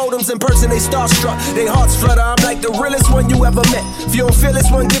over modems. In person they starstruck, they hearts flutter. I'm like the realest one you ever met. If you don't feel this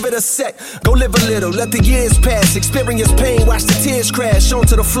one, give it a sec. Go live a little, let the years pass. Experience pain, watch the tears crash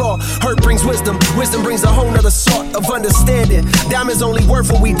onto the floor. Hurt brings wisdom, wisdom brings a whole nother sort of understanding. Diamonds only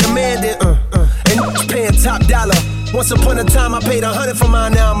worth what we demanded. And paying top dollar. Once upon a time I paid 100 for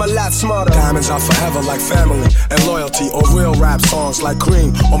mine, now I'm a lot smarter. Diamonds are forever like family and loyalty, or real rap songs like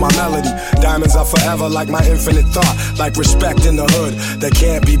Cream or my melody. Diamonds are forever like my infinite thought, like respect in the hood that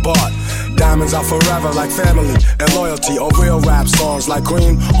can't be bought. Diamonds are forever like family and loyalty, or real rap songs like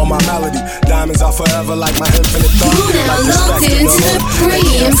Cream or my melody. Diamonds are forever like my infinite thought, like respect in the hood.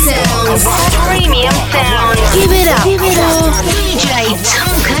 Premium sounds. Premium sounds. Give it up. Give it up. DJ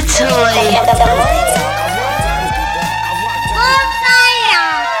Tonka Toy.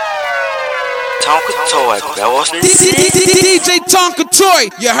 Tonka Toy, that was DJ Tonka Toy,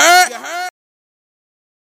 you heard?